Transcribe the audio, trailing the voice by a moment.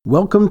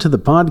Welcome to the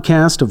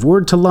podcast of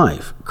Word to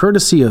Life,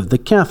 courtesy of the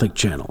Catholic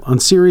Channel on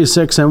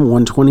SiriusXM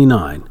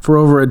 129. For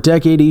over a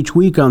decade each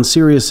week on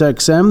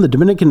SiriusXM, the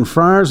Dominican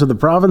friars of the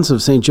province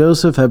of St.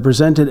 Joseph have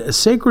presented a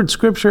sacred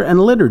scripture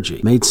and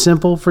liturgy made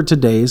simple for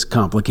today's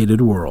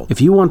complicated world. If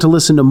you want to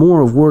listen to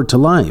more of Word to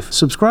Life,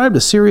 subscribe to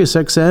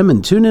SiriusXM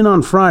and tune in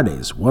on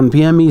Fridays, 1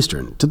 p.m.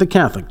 Eastern, to the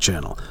Catholic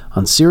Channel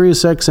on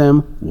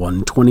SiriusXM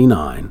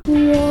 129.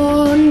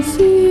 Once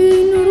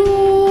in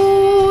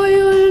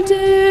royal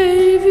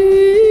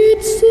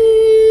David's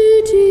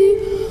city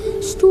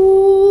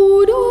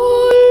stood a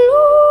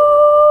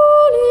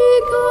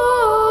lowly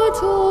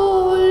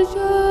cattle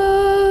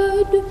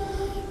shed,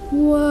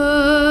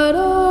 where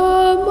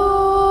a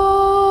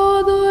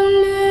mother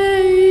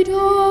laid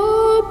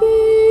her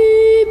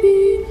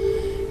baby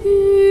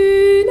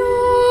in a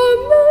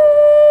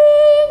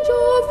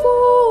manger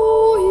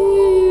for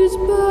his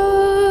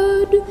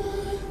bed.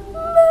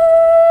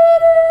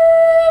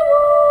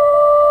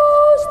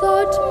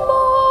 That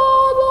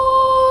mother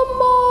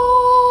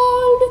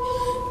mild,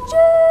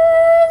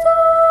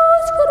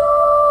 Jesus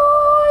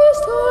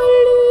Christ, her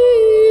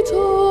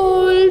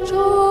little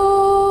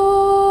child.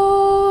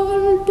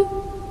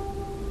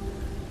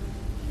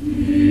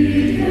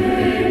 He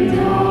came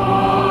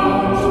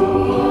down to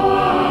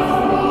earth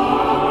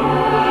from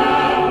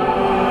heaven,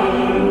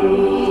 who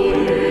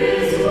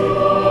is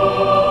good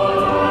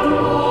and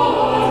Lord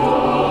of all,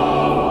 and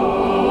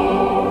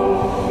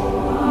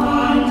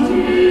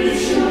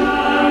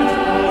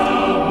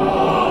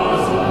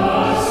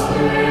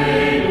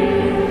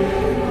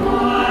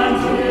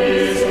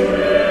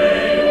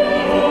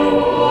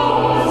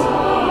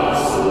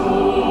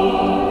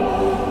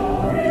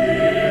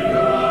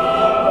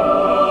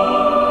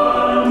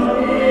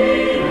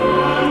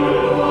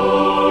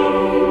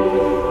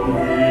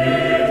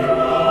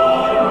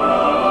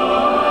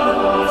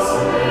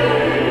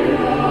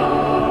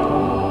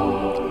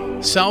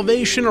his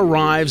Salvation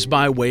arrives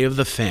by way of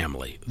the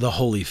family, the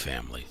Holy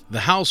Family.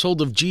 The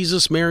household of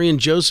Jesus, Mary, and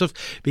Joseph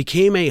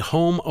became a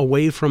home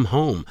away from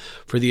home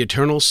for the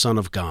eternal Son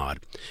of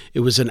God. It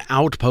was an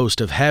outpost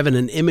of heaven,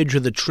 an image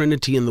of the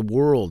Trinity in the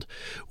world.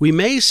 We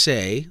may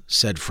say,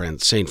 said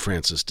St.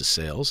 Francis de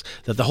Sales,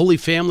 that the Holy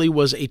Family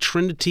was a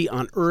Trinity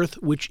on earth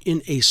which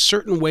in a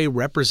certain way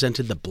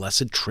represented the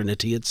Blessed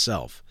Trinity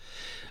itself.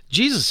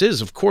 Jesus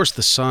is, of course,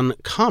 the Son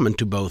common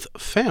to both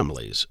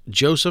families.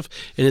 Joseph,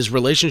 in his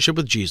relationship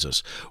with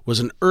Jesus, was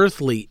an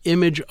earthly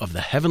image of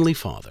the Heavenly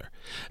Father.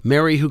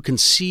 Mary, who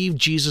conceived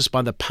Jesus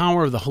by the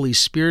power of the Holy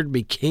Spirit,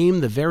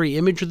 became the very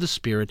image of the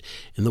Spirit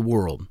in the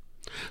world.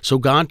 So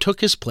God took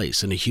his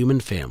place in a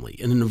human family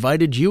and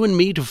invited you and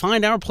me to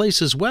find our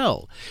place as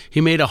well.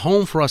 He made a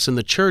home for us in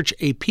the church,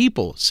 a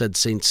people, said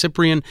St.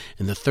 Cyprian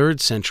in the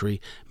 3rd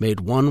century, made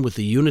one with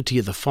the unity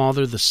of the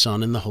Father, the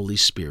Son, and the Holy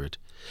Spirit.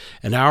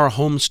 And our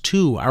homes,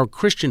 too, our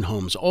Christian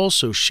homes,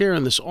 also share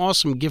in this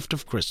awesome gift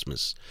of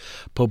Christmas.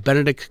 Pope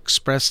Benedict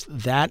expressed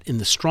that in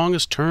the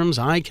strongest terms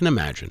I can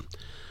imagine.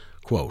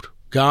 Quote,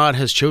 God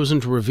has chosen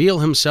to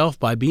reveal himself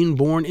by being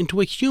born into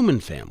a human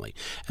family,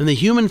 and the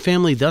human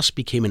family thus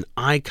became an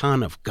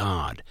icon of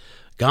God.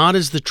 God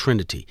is the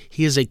Trinity.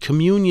 He is a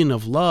communion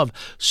of love.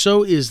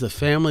 So is the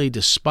family,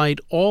 despite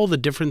all the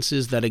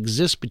differences that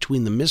exist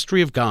between the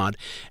mystery of God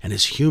and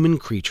his human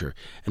creature,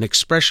 an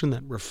expression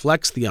that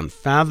reflects the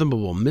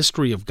unfathomable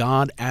mystery of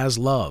God as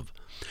love.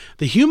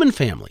 The human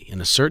family, in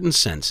a certain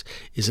sense,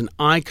 is an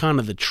icon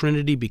of the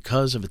Trinity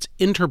because of its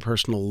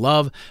interpersonal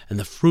love and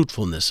the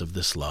fruitfulness of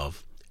this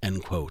love.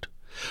 End quote.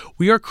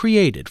 We are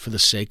created for the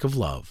sake of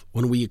love.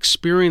 When we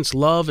experience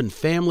love in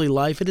family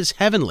life, it is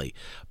heavenly,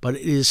 but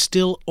it is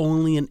still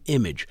only an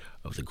image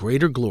of the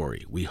greater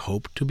glory we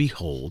hope to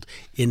behold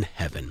in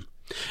heaven.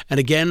 And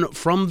again,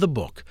 from the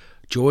book,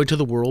 Joy to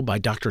the World by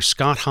Dr.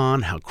 Scott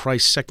Hahn, How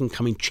Christ's Second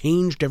Coming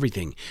Changed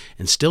Everything,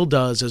 and still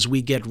does, as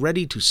we get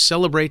ready to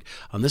celebrate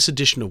on this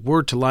edition of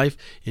Word to Life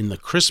in the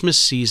Christmas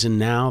season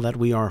now that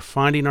we are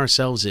finding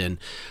ourselves in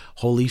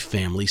Holy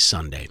Family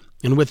Sunday.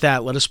 And with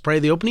that, let us pray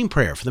the opening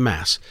prayer for the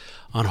Mass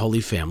on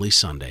Holy Family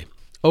Sunday.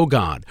 O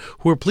God,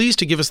 who are pleased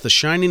to give us the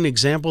shining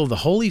example of the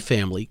Holy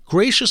Family,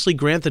 graciously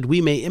grant that we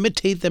may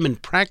imitate them in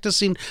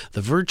practicing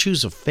the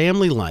virtues of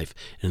family life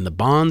and in the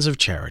bonds of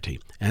charity,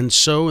 and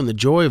so, in the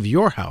joy of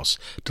your house,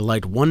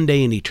 delight one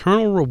day in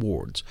eternal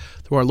rewards.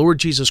 Through our Lord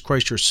Jesus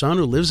Christ, your Son,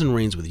 who lives and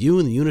reigns with you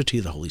in the unity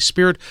of the Holy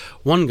Spirit,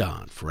 one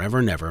God, forever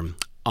and ever.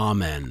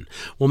 Amen.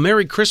 Well,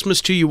 Merry Christmas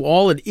to you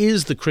all. It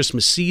is the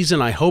Christmas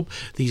season. I hope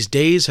these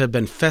days have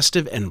been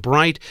festive and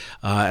bright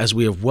as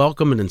we have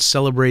welcomed and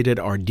celebrated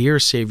our dear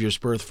Savior's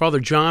birth.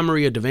 Father John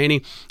Maria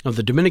Devaney of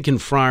the Dominican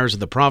friars of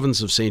the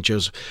province of St.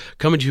 Joseph,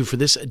 coming to you for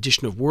this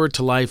edition of Word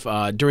to Life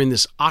during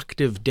this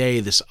octave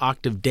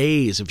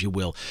days, if you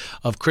will,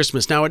 of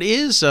Christmas. Now, it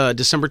is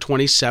December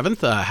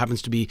 27th,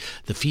 happens to be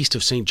the feast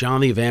of St.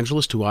 John the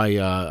Evangelist, who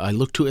I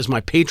look to as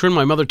my patron.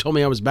 My mother told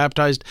me I was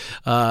baptized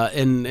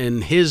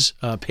in his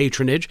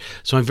patronage.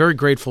 So I'm very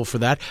grateful for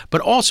that.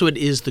 But also it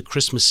is the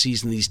Christmas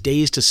season, these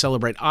days to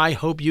celebrate. I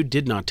hope you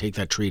did not take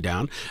that tree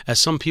down, as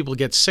some people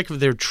get sick of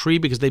their tree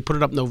because they put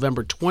it up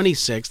November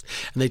 26th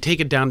and they take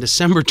it down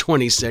December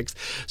 26th.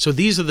 So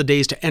these are the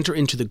days to enter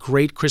into the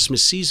great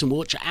Christmas season,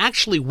 which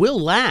actually will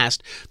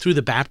last through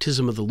the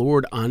baptism of the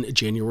Lord on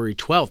January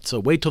 12th. So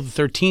wait till the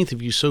 13th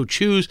if you so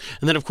choose.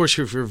 And then, of course,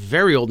 if you're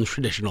very old and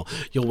traditional,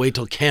 you'll wait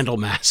till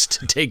Candlemas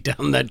to take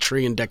down that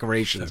tree and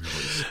decorations.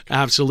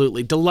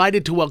 Absolutely.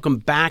 Delighted to welcome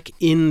back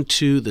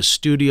into the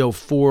studio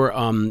for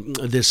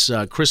this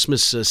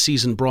Christmas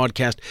season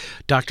broadcast,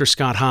 Dr.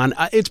 Scott Hahn.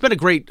 It's been a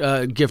great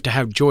gift to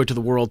have Joy to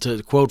the World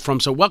to quote from.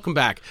 So welcome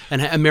back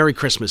and a Merry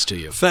Christmas to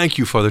you. Thank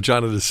you, Father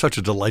John. It is such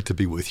a delight to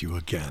be with you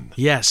again.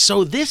 Yes.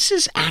 So this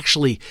is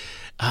actually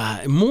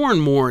more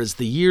and more as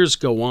the years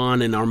go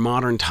on in our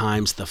modern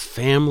times, the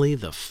family,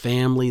 the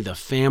family, the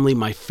family.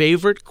 My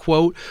favorite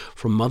quote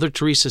from Mother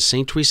Teresa,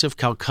 St. Teresa of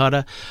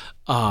Calcutta,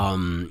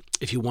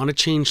 if you want to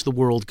change the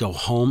world, go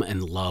home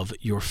and love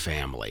your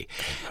family.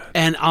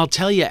 And I'll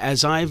tell you,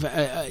 as I've,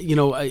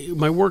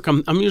 my work,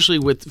 I'm usually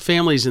with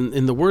families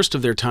in the worst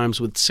of their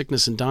times with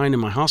sickness and dying in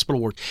my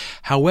hospital work.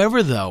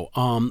 However, though,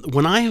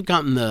 when I have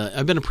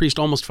I've been a priest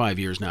almost 5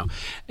 years now,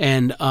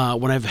 and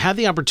when I've had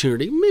the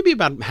opportunity, maybe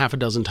about half a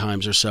dozen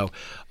times or so,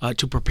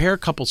 to prepare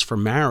couples for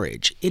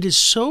marriage, it is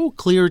so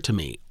clear to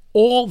me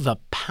all the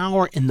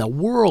power in the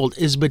world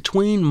is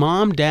between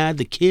mom, dad,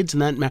 the kids,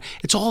 and that.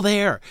 It's all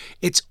there.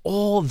 It's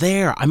all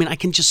there. I mean, I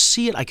can just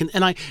see it.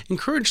 And I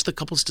encourage the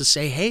couples to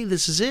say, hey,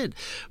 this is it.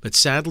 But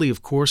sadly,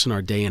 of course, in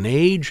our day and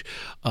age,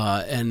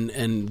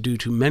 and due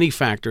to many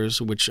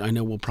factors, which I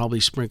know we'll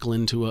probably sprinkle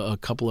into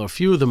a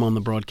few of them on the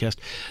broadcast,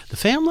 the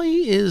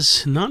family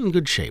is not in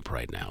good shape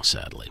right now,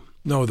 sadly.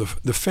 No,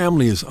 the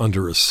family is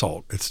under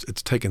assault.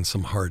 It's taken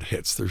some hard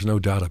hits. There's no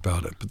doubt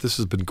about it. But this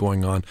has been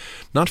going on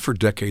not for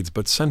decades,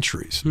 but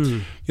centuries.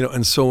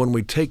 And so when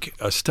we take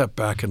a step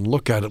back and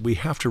look at it, we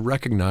have to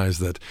recognize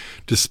that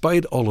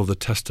despite all of the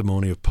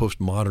testimony of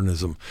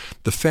postmodernism,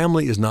 the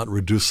family is not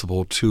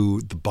reducible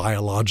to the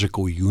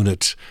biological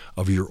unit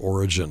of your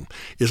origin.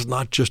 It's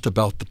not just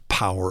about the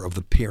power of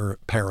the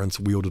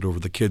parents wielded over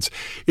the kids.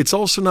 It's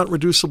also not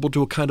reducible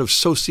to a kind of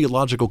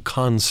sociological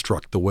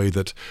construct, the way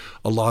that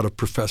a lot of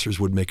professors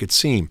would make it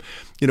seem.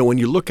 When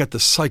you look at the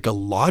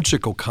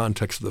psychological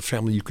context of the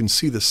family, you can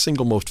see the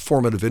single most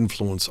formative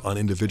influence on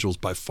individuals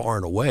by far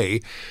and away.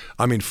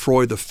 I mean,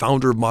 Freud, the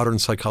founder of modern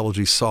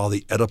psychology, saw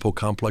the Oedipal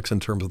complex in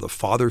terms of the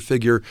father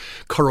figure.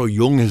 Carl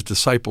Jung, his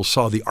disciple,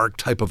 saw the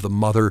archetype of the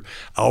mother.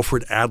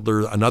 Alfred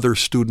Adler, another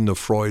student of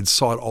Freud,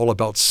 saw it all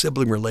about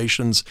sibling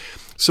relations.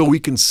 So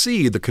we can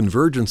see the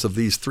convergence of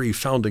these three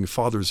founding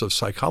fathers of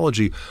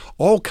psychology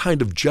all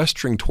kind of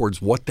gesturing towards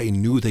what they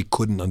knew they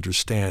couldn't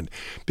understand,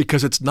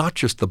 because it's not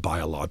just the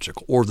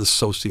biological or the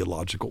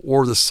sociological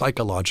or the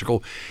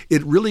psychological.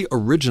 It really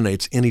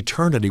originates in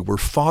eternity, where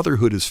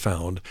fatherhood is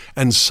found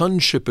and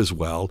sonship as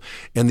well.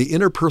 And the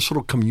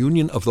interpersonal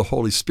communion of the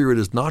Holy Spirit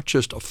is not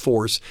just a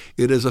force,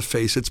 it is a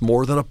face. It's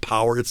more than a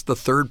power. It's the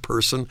third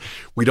person.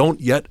 We don't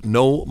yet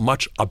know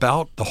much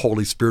about the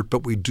Holy Spirit,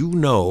 but we do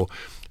know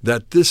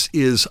that this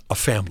is a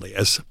family.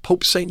 As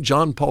Pope St.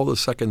 John Paul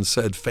II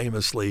said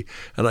famously,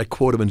 and I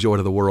quote him in Joy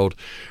to the World,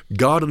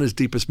 God in his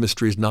deepest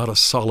mystery is not a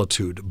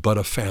solitude, but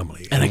a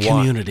family. And a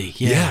community.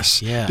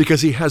 Yes, because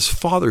he has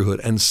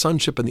fatherhood and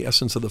sonship in the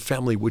essence of the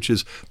family, which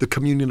is the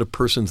communion of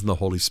persons in the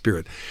Holy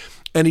Spirit.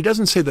 And he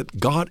doesn't say that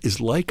God is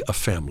like a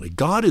family.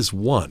 God is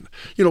one.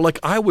 Like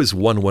I was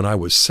one when I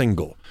was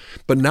single.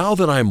 But now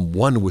that I'm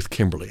one with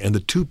Kimberly, and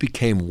the two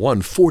became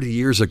one 40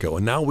 years ago,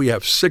 and now we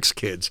have 6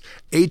 kids,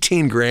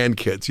 18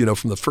 grandkids,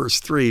 from the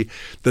first 3.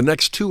 The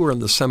next 2 are in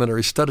the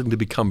seminary studying to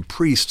become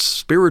priests,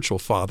 spiritual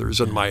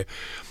fathers, and my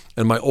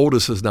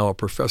oldest is now a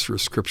professor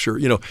of scripture,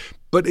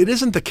 But it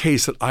isn't the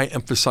case that I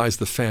emphasize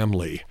the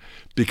family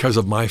because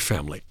of my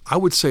family. I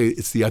would say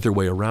it's the other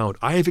way around.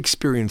 I have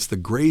experienced the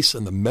grace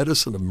and the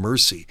medicine of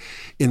mercy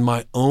in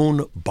my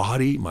own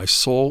body, my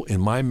soul,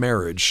 in my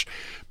marriage,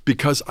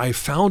 because I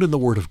found in the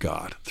Word of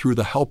God, through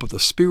the help of the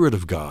Spirit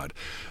of God,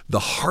 the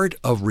heart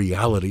of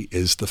reality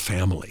is the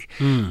family.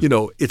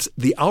 It's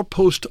the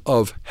outpost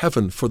of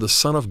heaven for the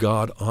Son of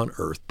God on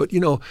earth. But,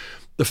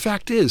 the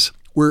fact is,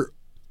 we're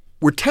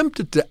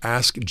tempted to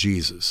ask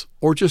Jesus,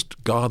 or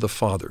just God the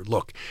Father,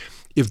 look,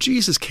 if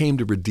Jesus came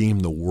to redeem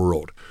the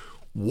world,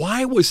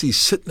 why was he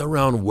sitting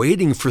around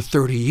waiting for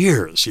 30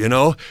 years,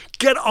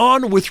 Get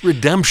on with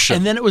redemption.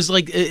 And then it was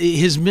like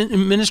his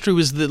ministry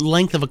was the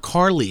length of a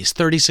car lease,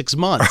 36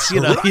 months,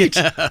 Right.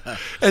 Yeah.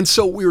 And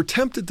so we were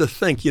tempted to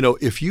think,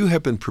 if you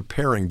have been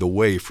preparing the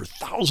way for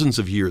thousands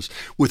of years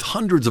with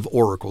hundreds of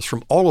oracles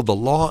from all of the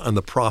law and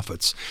the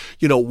prophets,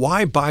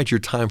 why bide your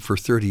time for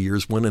 30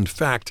 years when, in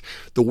fact,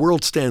 the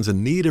world stands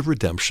in need of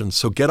redemption?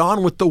 So get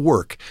on with the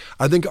work.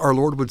 I think our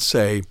Lord would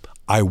say,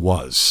 I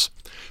was.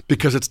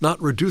 Because it's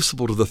not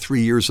reducible to the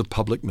 3 years of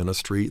public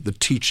ministry, the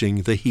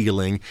teaching, the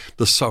healing,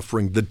 the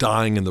suffering, the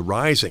dying, and the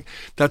rising.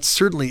 That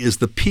certainly is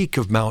the peak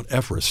of Mount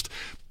Everest.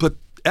 But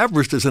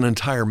Everest is an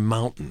entire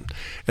mountain.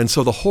 And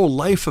so the whole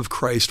life of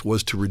Christ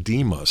was to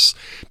redeem us,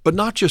 but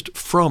not just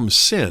from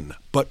sin,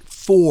 but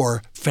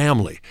for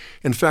family.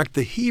 In fact,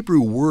 the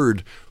Hebrew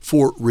word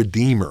for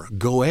redeemer,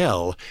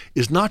 goel,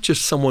 is not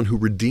just someone who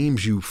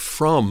redeems you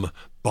from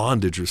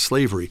bondage or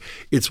slavery.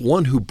 It's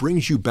one who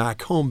brings you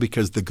back home,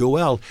 because the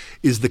goel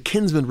is the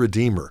kinsman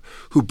redeemer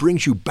who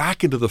brings you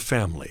back into the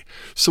family.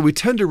 So we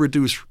tend to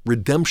reduce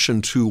redemption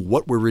to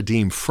what we're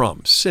redeemed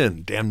from: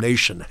 sin,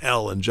 damnation,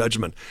 hell, and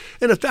judgment.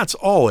 And if that's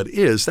all it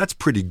is, that's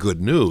pretty good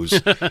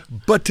news.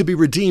 But to be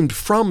redeemed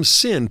from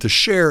sin, to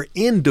share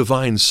in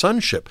divine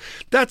sonship,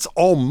 that's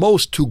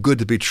almost too good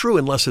to be true,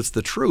 unless it's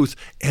the truth,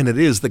 and it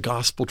is the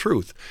gospel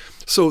truth.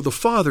 So the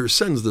Father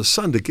sends the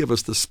Son to give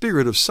us the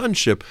spirit of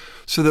sonship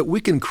so that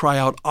we can cry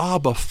out,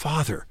 Abba,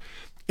 Father.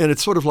 And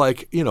it's sort of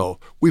like,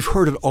 we've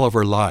heard it all of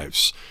our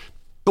lives,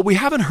 but we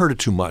haven't heard it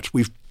too much.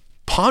 We've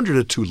pondered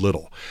it too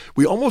little.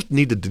 We almost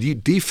need to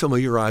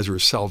defamiliarize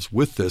ourselves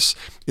with this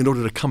in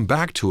order to come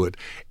back to it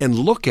and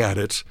look at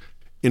it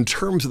in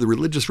terms of the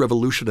religious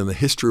revolution and the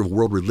history of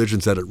world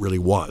religions that it really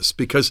was.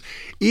 Because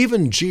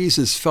even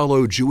Jesus'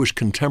 fellow Jewish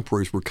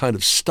contemporaries were kind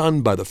of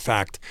stunned by the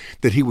fact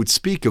that he would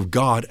speak of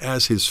God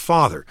as his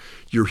Father.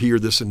 You hear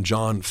this in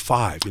John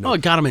 5. Oh,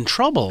 it got him in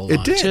trouble a lot,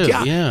 It did, too.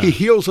 yeah. He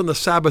heals on the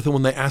Sabbath, and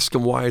when they ask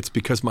him why, it's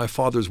because my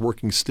Father's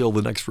working still.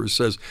 The next verse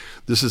says,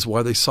 this is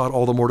why they sought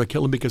all the more to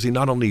kill him, because he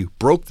not only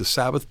broke the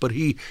Sabbath, but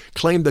he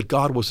claimed that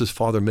God was his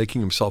Father, making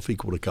himself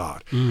equal to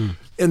God.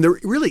 And there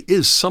really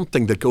is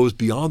something that goes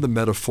beyond the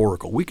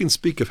metaphorical. We can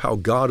speak of how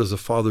God is a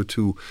father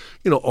to,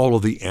 all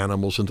of the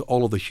animals and to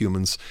all of the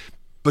humans,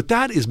 but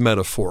that is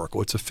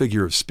metaphorical. It's a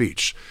figure of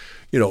speech.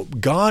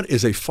 God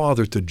is a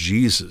father to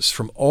Jesus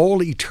from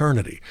all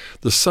eternity.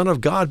 The Son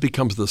of God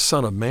becomes the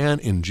Son of Man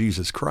in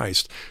Jesus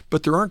Christ,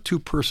 but there aren't two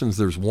persons,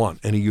 there's one.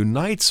 And he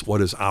unites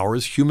what is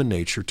ours, human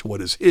nature, to what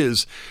is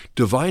his,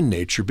 divine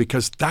nature,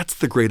 because that's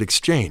the great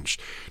exchange.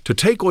 To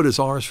take what is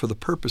ours for the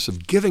purpose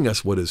of giving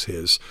us what is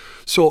his.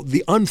 So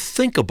the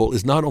unthinkable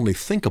is not only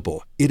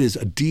thinkable, it is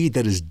a deed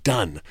that is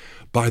done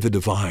by the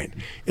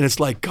divine. And it's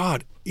like,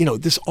 God,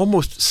 this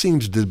almost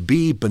seems to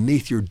be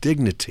beneath your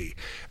dignity.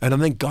 And I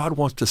think God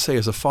wants to say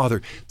as a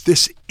father,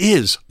 this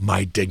is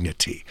my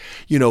dignity.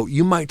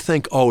 You might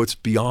think, oh, it's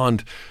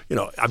beyond,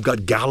 I've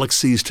got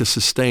galaxies to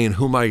sustain.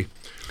 Who am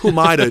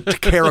I to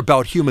care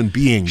about human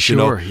beings?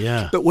 Sure,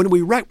 yeah. But when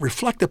we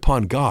reflect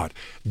upon God,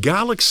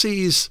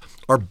 galaxies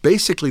are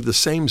basically the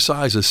same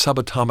size as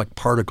subatomic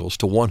particles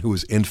to one who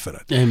is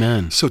infinite.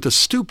 Amen. So to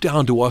stoop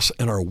down to us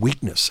and our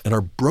weakness and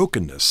our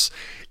brokenness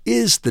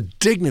is the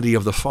dignity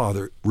of the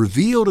Father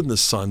revealed in the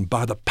Son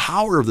by the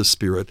power of the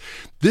Spirit.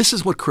 This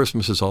is what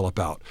Christmas is all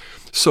about.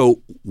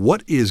 So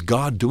what is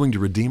God doing to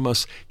redeem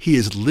us? He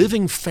is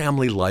living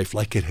family life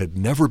like it had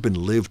never been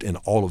lived in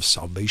all of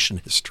salvation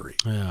history.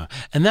 Yeah.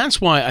 And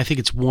that's why I think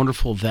it's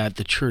wonderful that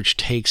the church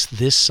takes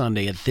this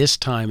Sunday at this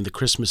time in the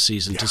Christmas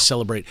season to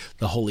celebrate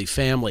the Holy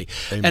Family.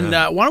 Amen.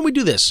 And why don't we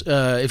do this?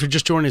 If you're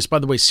just joining us, by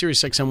the way,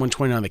 Sirius XM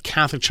 129, the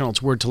Catholic channel,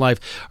 it's Word to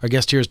Life. Our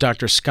guest here is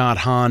Dr. Scott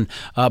Hahn.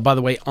 By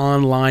the way,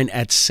 online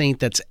at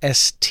that's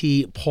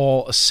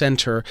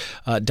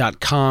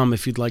stpaulcenter.com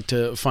if you'd like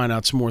to find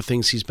out some more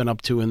things he's been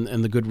up to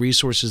and the good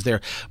resources there.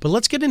 But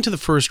let's get into the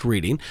first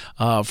reading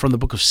from the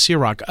book of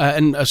Sirach.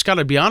 And Scott,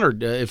 I'd be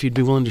honored if you'd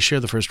be willing to share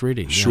the first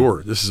reading. Sure.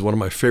 Yeah. This is one of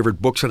my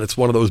favorite books, and it's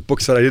one of those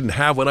books that I didn't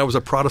have when I was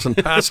a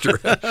Protestant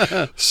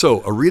pastor.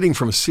 So, a reading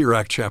from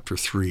Sirach chapter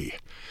 3.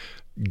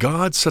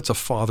 God sets a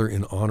father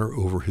in honor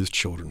over his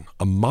children.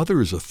 A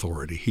mother's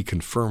authority he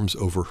confirms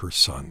over her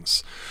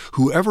sons.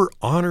 Whoever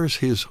honors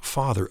his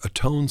father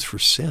atones for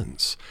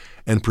sins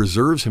and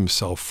preserves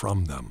himself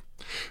from them.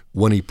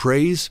 When he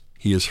prays,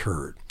 he is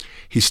heard.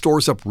 He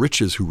stores up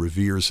riches who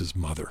reveres his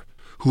mother.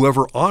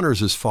 Whoever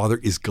honors his father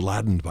is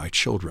gladdened by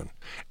children,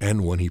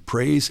 and when he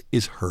prays,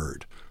 is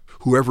heard.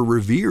 Whoever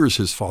reveres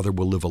his father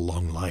will live a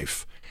long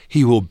life.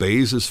 He who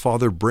obeys his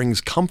father brings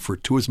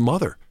comfort to his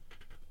mother.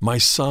 My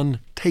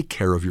son, take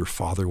care of your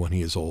father when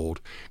he is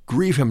old.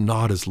 Grieve him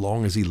not as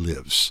long as he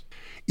lives.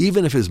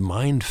 Even if his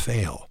mind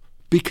fail,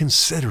 be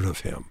considerate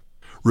of him.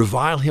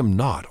 Revile him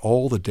not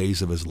all the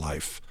days of his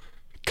life.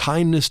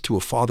 Kindness to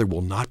a father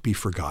will not be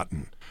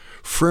forgotten.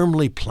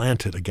 Firmly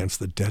planted against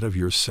the debt of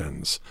your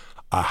sins,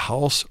 a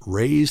house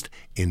raised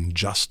in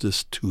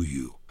justice to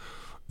you.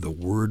 The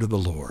word of the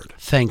Lord.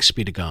 Thanks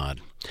be to God.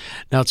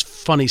 Now, it's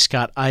funny,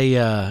 Scott,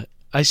 I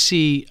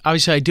see,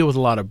 obviously I deal with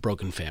a lot of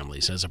broken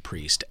families as a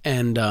priest.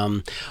 And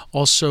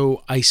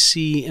also I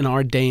see in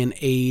our day and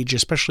age,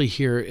 especially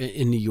here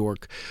in New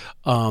York,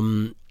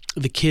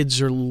 the kids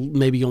are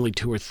maybe only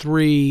 2 or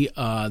 3.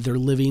 They're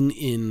living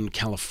in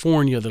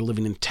California. They're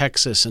living in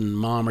Texas, and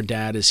mom or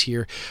dad is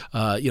here,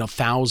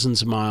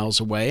 thousands of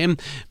miles away.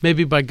 And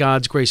maybe by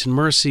God's grace and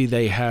mercy,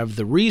 they have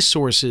the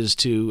resources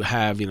to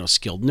have,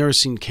 skilled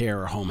nursing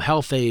care or home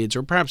health aides,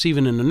 or perhaps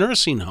even in a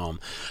nursing home.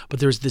 But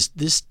there's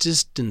this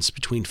distance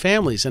between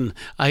families. And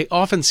I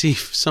often see,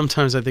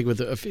 sometimes I think with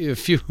a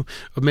few,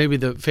 or maybe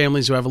the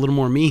families who have a little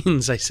more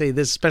means, I say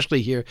this,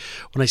 especially here,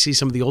 when I see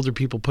some of the older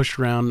people pushed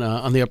around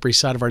on the Upper East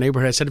Side of our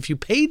neighborhood. I said, if you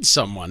paid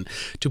someone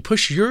to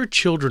push your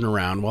children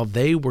around while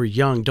they were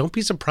young, don't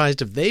be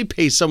surprised if they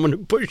pay someone to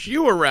push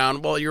you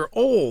around while you're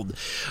old.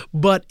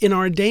 But in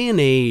our day and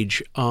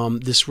age,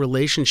 this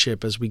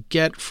relationship, as we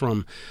get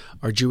from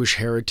our Jewish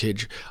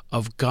heritage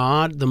of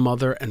God, the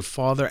mother and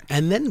father,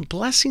 and then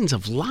blessings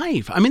of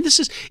life. I mean,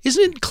 isn't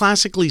it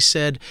classically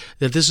said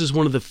that this is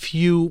one of the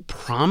few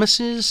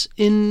promises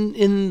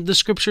in the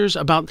scriptures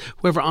about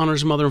whoever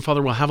honors mother and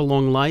father will have a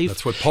long life?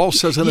 That's what Paul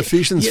says in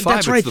Ephesians 5.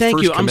 That's right. It's the Thank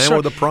first you.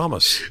 commandment with a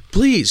promise.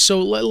 Please.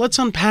 So let's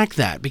unpack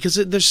that, because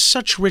there's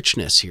such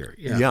richness here.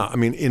 Yeah. I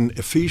mean, in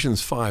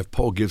Ephesians 5,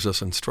 Paul gives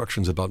us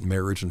instructions about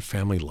marriage and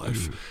family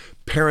life.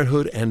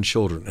 Parenthood and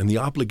children, and the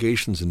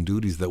obligations and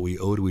duties that we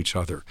owe to each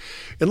other.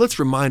 And let's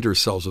remind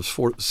ourselves of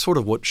sort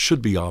of what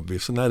should be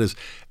obvious, and that is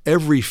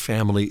every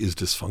family is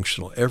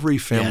dysfunctional. Every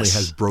family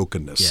has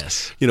brokenness.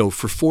 Yes. You know,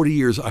 for 40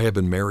 years I have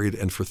been married,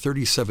 and for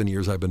 37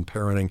 years I've been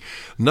parenting.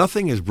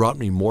 Nothing has brought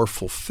me more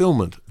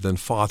fulfillment than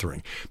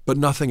fathering, but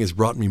nothing has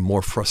brought me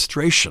more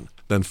frustration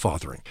than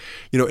fathering.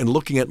 You know, in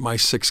looking at my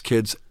 6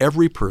 kids,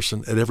 every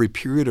person at every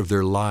period of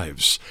their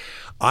lives,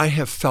 I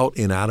have felt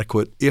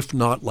inadequate, if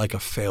not like a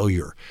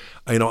failure.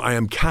 You know, I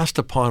am cast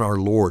upon our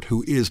Lord,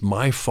 who is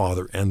my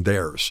Father and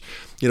theirs.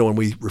 You know, when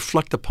we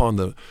reflect upon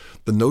the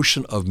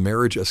notion of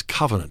marriage as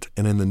covenant,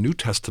 and in the New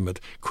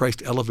Testament,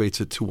 Christ elevates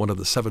it to one of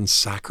the 7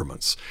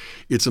 sacraments.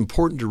 It's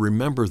important to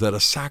remember that a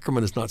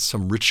sacrament is not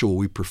some ritual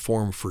we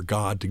perform for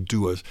God to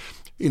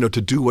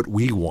do what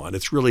we want.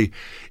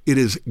 It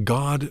is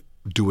God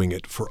doing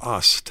it for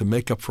us to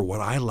make up for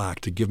what I lack,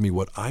 to give me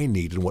what I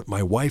need, and what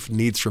my wife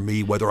needs from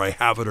me, whether I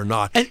have it or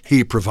not.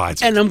 He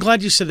provides it. And I'm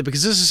glad you said that,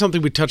 because this is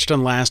something we touched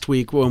on last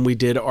week when we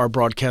did our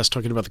broadcast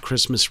talking about the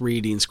Christmas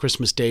readings,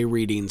 Christmas Day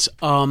readings.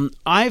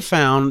 I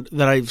found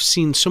that I've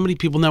seen so many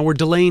people now, we're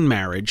delaying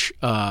marriage.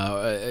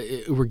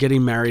 We're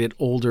getting married at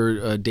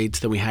older dates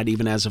than we had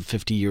even as of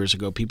 50 years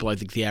ago. People, I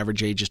think the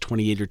average age is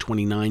 28 or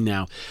 29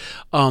 now.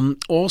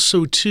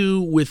 Also, too,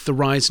 with the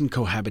rise in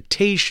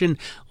cohabitation,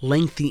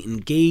 lengthy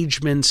engagement,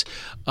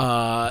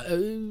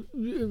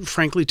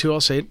 frankly, too,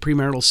 I'll say it,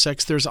 premarital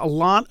sex, there's a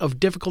lot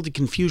of difficulty,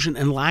 confusion,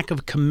 and lack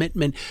of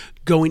commitment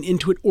going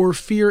into it, or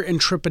fear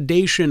and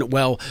trepidation.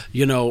 Well,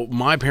 you know,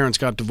 my parents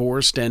got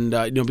divorced, and,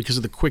 because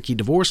of the quickie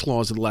divorce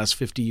laws of the last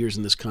 50 years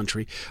in this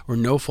country, or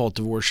no-fault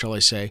divorce, shall I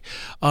say.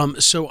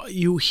 So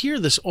you hear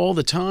this all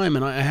the time,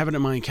 and I have it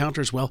in my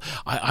encounters. Well,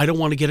 I don't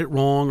want to get it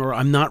wrong, or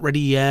I'm not ready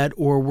yet,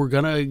 or we're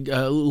going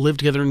to live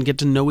together and get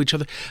to know each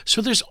other.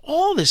 So there's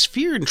all this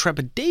fear and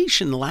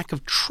trepidation, lack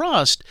of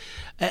trust.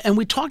 And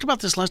we talked about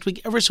this last week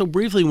ever so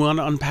briefly. We want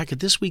to unpack it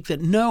this week, that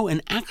no,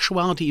 in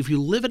actuality, if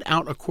you live it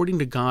out according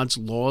to God's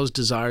laws,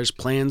 desires,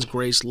 plans,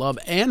 grace, love,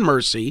 and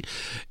mercy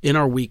in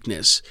our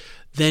weakness,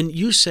 then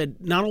you said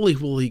not only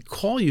will he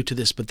call you to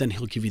this, but then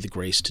he'll give you the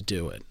grace to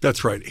do it.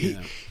 That's right.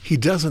 He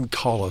doesn't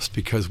call us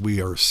because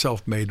we are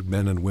self-made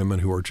men and women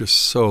who are just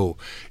so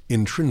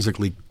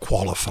intrinsically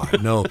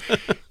qualified. No,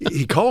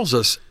 he calls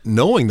us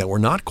knowing that we're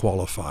not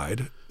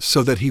qualified,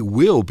 so that he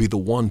will be the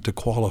one to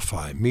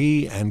qualify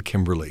me and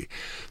Kimberly.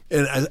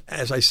 And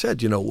as I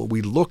said, when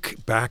we look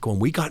back, when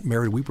we got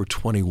married, we were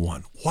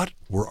 21. What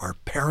were our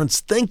parents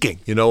thinking?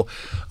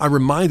 I'm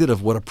reminded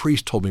of what a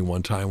priest told me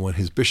one time when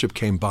his bishop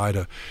came by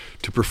to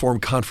perform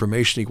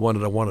confirmation. He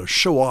wanted to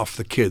show off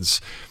the kids.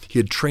 He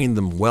had trained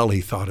them well,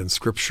 he thought, in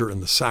Scripture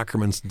and the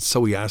sacraments. And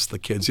so he asked the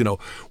kids,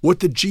 what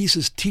did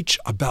Jesus teach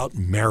about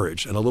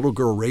marriage? And a little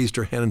girl raised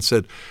her hand and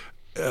said,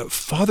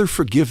 Father,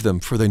 forgive them,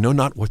 for they know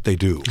not what they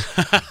do.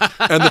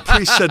 And the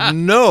priest said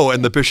no,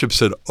 and the bishop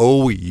said,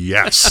 oh,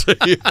 yes. Well,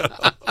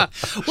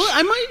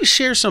 I might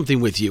share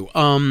something with you.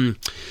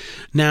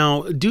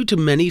 Now, due to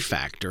many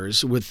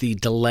factors, with the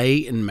delay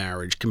in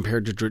marriage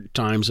compared to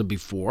times of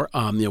before,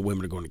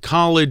 women are going to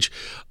college.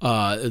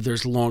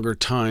 There's longer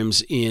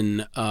times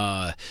in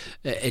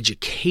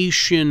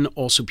education.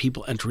 Also,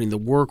 people entering the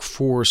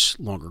workforce,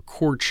 longer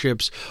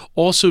courtships.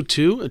 Also,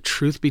 too,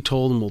 truth be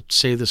told, and we'll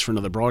save this for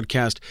another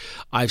broadcast,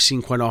 I've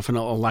seen quite often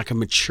a lack of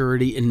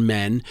maturity in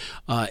men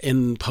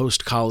in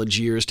post-college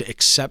years to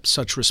accept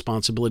such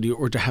responsibility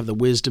or to have the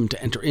wisdom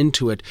to enter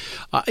into it.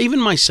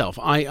 Even myself,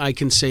 I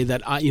can say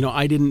that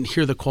I didn't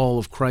hear the call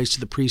of Christ to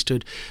the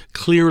priesthood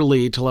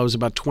clearly till I was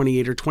about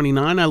 28 or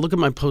 29. I look at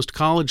my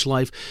post-college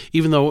life,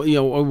 even though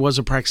I was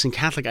a practicing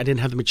Catholic, I didn't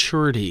have the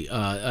maturity.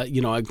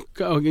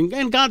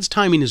 And God's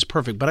timing is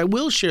perfect. But I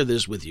will share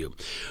this with you.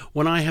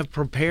 When I have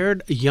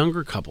prepared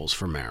younger couples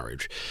for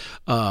marriage,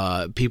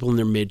 people in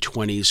their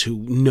mid-20s who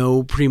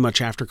know pretty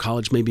much after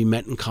college, maybe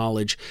met in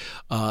college,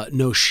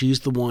 know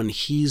she's the one,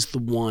 he's the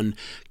one,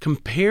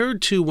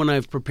 compared to when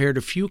I've prepared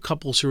a few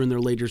couples who are in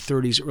their later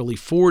 30s, early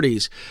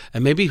 40s,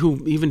 and maybe who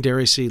even, dare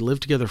I say,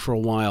 lived together for a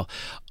while,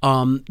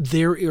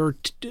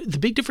 The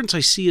big difference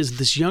I see is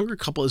this younger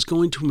couple is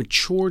going to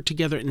mature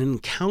together and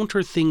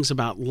encounter things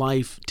about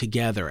life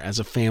together as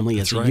a family,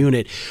 as a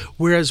unit.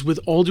 Whereas with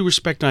all due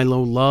respect, I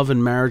know love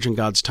and marriage and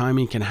God's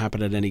timing can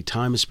happen at any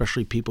time,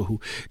 especially people who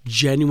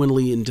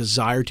genuinely and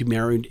desire to be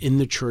married in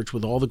the church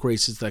with all the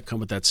graces that come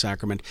with that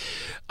sacrament.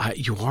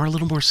 You are a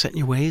little more set in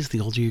your ways the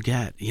older you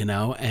get,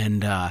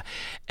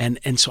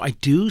 and so I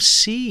do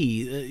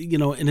see,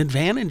 an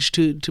advantage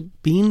to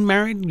being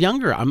married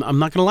younger. I'm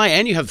not going to lie,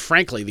 and you have,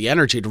 frankly, the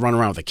energy to run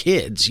around with the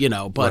kids,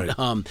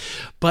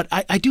 but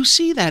I do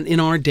see that in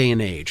our day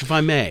and age, if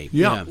I may.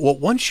 Yeah. Well,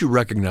 once you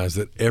recognize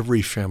that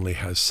every family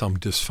has some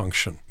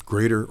dysfunction,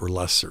 greater or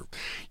lesser,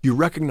 you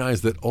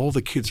recognize that all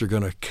the kids are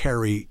going to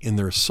carry in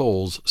their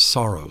souls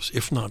sorrows,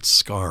 if not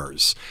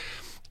scars.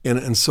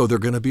 And so they're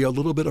going to be a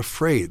little bit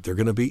afraid. They're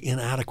going to be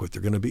inadequate.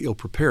 They're going to be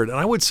ill-prepared. And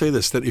I would say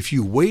this, that if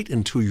you wait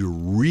until you're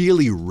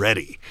really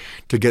ready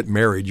to get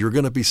married, you're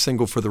going to be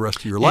single for the rest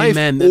of your life.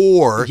 Amen.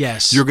 Or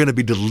Yes. you're going to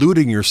be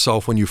deluding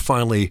yourself when you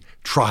finally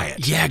try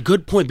it. Yeah,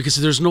 good point, because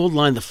there's an old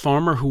line, the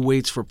farmer who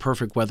waits for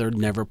perfect weather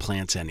never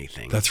plants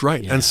anything. That's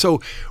right. Yeah. And so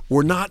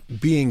we're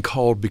not being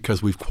called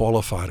because we've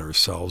qualified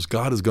ourselves.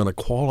 God is going to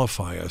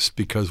qualify us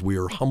because we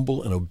are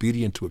humble and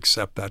obedient to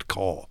accept that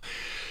call.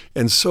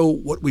 And so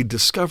what we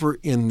discover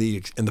in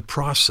the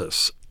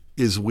process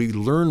is we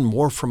learn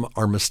more from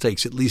our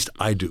mistakes. At least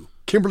I do.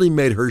 Kimberly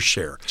made her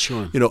share.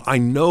 Sure. I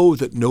know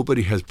that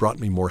nobody has brought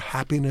me more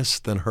happiness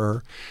than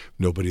her.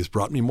 Nobody has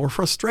brought me more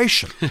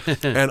frustration.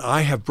 And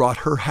I have brought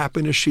her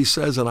happiness, she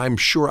says, and I'm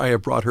sure I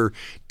have brought her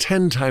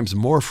 10 times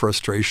more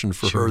frustration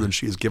for her than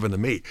she has given to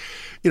me.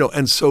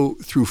 And so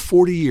through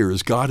 40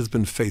 years, God has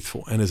been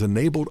faithful and has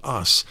enabled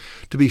us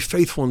to be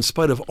faithful in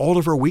spite of all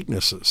of our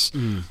weaknesses.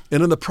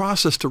 And in the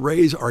process to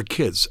raise our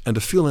kids and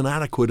to feel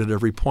inadequate at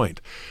every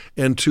point.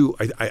 And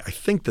I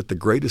think that the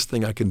greatest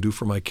thing I can do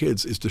for my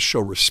kids is to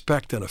show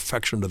respect and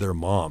affection to their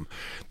mom.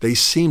 They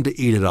seem to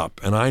eat it up,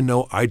 and I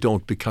know I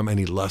don't become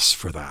any less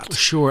for that.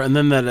 Sure, and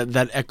then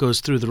that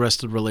echoes through the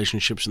rest of the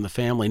relationships in the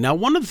family. Now,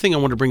 one other thing I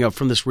want to bring up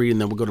from this reading,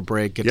 then we'll go to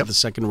break, get to the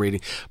second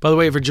reading. By the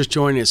way, if you're just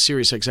joining us,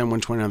 Sirius XM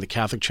 120 on the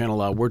Catholic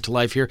Channel, Word to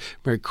Life here.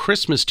 Merry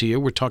Christmas to you.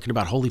 We're talking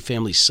about Holy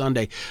Family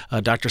Sunday.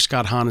 Dr.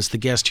 Scott Hahn is the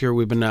guest here.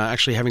 We've been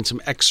actually having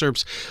some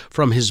excerpts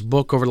from his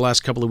book over the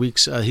last couple of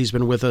weeks. He's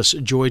been with us,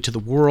 Joy to the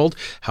World,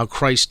 How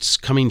Christ's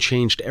Coming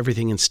Changed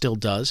Everything and Still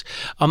Does.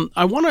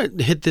 I want to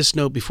hit this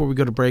note before we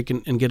go to break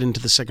and get into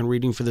the second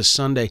reading for this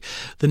Sunday.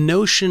 The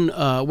notion,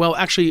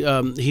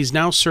 he's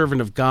now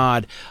servant of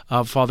God.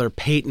 Father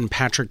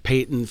Patrick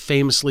Peyton,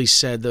 famously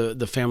said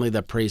the family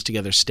that prays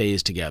together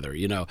stays together,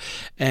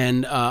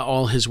 and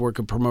all his work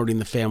of promoting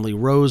the family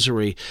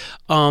rosary.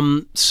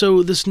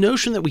 So this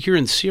notion that we hear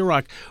in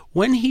Sirach,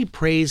 when he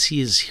prays,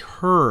 he is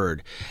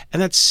heard.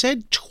 And that's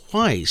said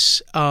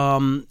twice.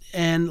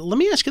 And let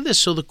me ask you this.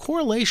 So the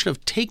correlation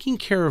of taking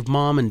care of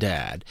mom and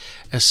dad,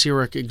 as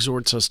Sirach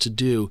exhorts us to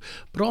do,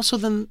 but also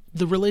then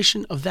the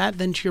relation of that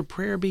then to your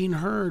prayer being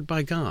heard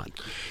by God.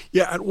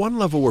 Yeah, at one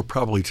level, we're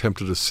probably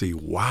tempted to see,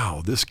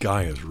 wow, this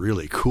guy is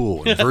really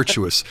cool and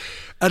virtuous.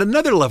 At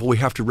another level, we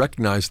have to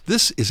recognize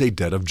this is a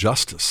debt of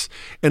justice,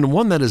 and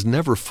one that is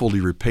never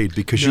fully repaid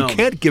because you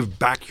can't give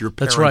back your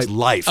parents'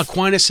 life.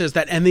 Aquinas says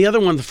that. And the other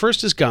one, the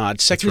first is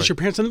God, second is your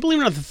parents, and believe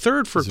it or not, the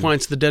third for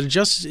Aquinas, the debt of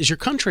justice, is your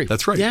country.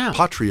 That's right. Yeah.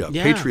 Patria,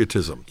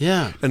 patriotism.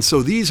 Yeah. And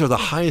so these are the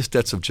highest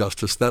debts of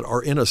justice that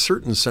are, in a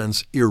certain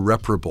sense,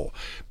 irreparable.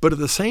 But at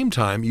the same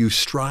time, you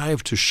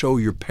strive to show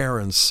your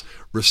parents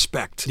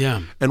respect.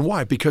 Yeah. And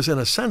why? Because in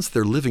a sense,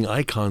 they're living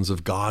icons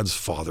of God's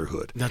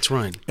fatherhood. That's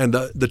right. And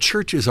the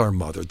church is our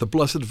mother, the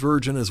Blessed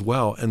Virgin as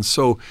well. And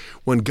so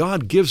when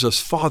God gives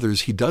us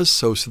fathers, he does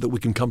so that we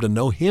can come to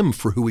know him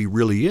for who he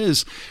really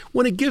is.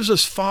 When he gives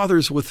us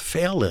fathers with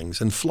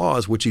failings and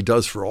flaws, which he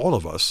does for all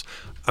of us,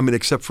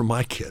 except for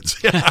my kids.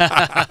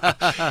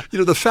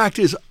 The fact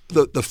is,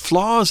 the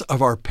flaws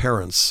of our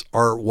parents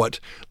are what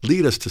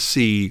lead us to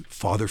see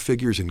father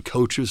figures and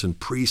coaches and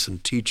priests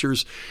and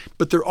teachers,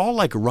 but they're all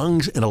like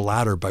rungs in a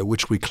ladder by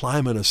which we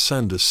climb and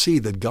ascend to see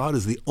that God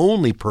is the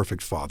only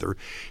perfect father.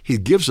 He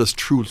gives us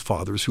true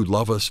fathers who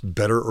love us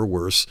better or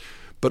worse,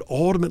 but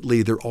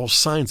ultimately they're all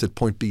signs that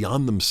point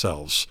beyond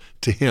themselves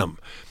to him.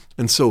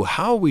 And so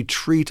how we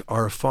treat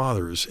our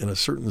fathers, in a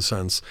certain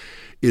sense,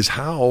 is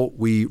how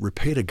we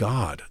repay to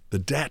God the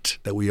debt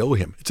that we owe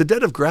him. It's a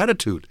debt of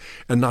gratitude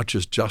and not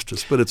just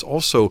justice, but it's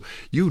also,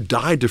 you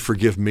died to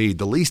forgive me.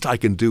 The least I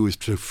can do is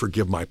to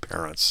forgive my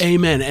parents.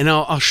 Amen. And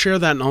I'll share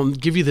that, and I'll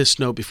give you this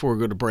note before we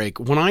go to break.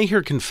 When I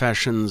hear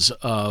confessions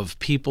of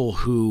people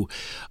who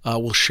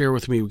will share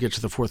with me, we get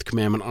to the fourth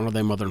commandment, honor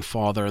thy mother and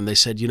father, and they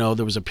said,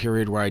 there was a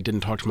period where I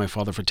didn't talk to my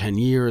father for 10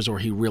 years, or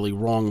he really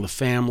wronged the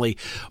family,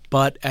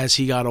 but as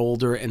he got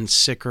older and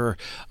sicker,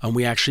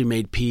 we actually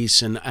made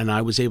peace, and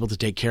I was able to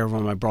take take care of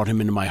him. I brought him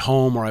into my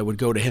home, or I would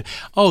go to him.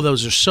 Oh,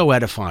 those are so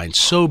edifying,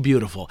 so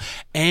beautiful.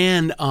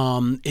 And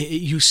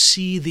you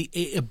see the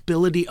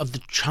ability of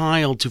the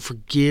child to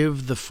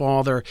forgive the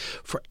father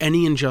for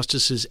any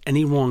injustices,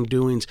 any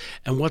wrongdoings.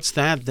 And what's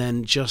that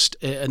then? Just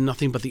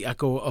nothing but the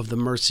echo of the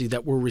mercy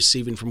that we're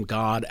receiving from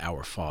God,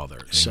 our Father.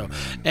 Amen. So,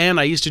 and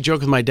I used to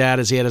joke with my dad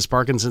as he had his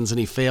Parkinson's and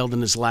he failed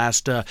in his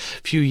last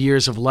few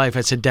years of life.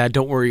 I said, Dad,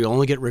 don't worry, you'll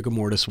only get rigor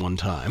mortis one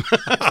time.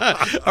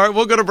 All right,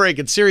 we'll go to break.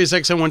 It's Sirius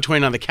XM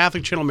 129, the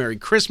Catholic Channel. Merry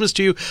Christmas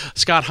to you.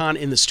 Scott Hahn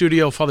in the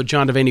studio, Father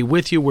John Devaney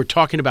with you. We're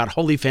talking about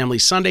Holy Family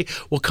Sunday.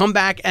 We'll come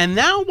back, and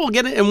now we'll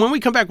get it. And when we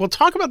come back, we'll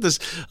talk about this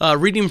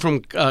reading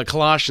from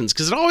Colossians,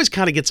 because it always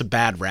kind of gets a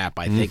bad rap,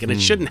 I think, and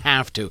it shouldn't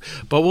have to.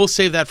 But we'll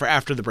save that for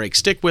after the break.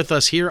 Stick with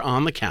us here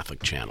on the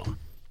Catholic Channel.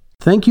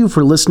 Thank you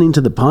for listening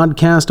to the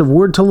podcast of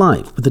Word to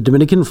Life with the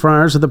Dominican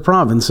Friars of the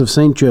Province of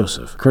St.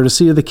 Joseph,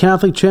 courtesy of the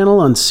Catholic Channel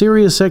on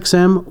Sirius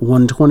XM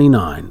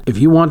 129. If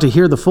you want to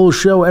hear the full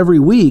show every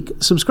week,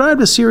 subscribe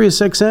to Sirius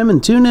XM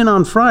and tune in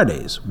on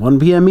Fridays, 1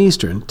 p.m.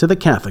 Eastern, to the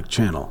Catholic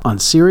Channel on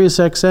Sirius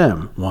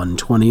XM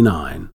 129.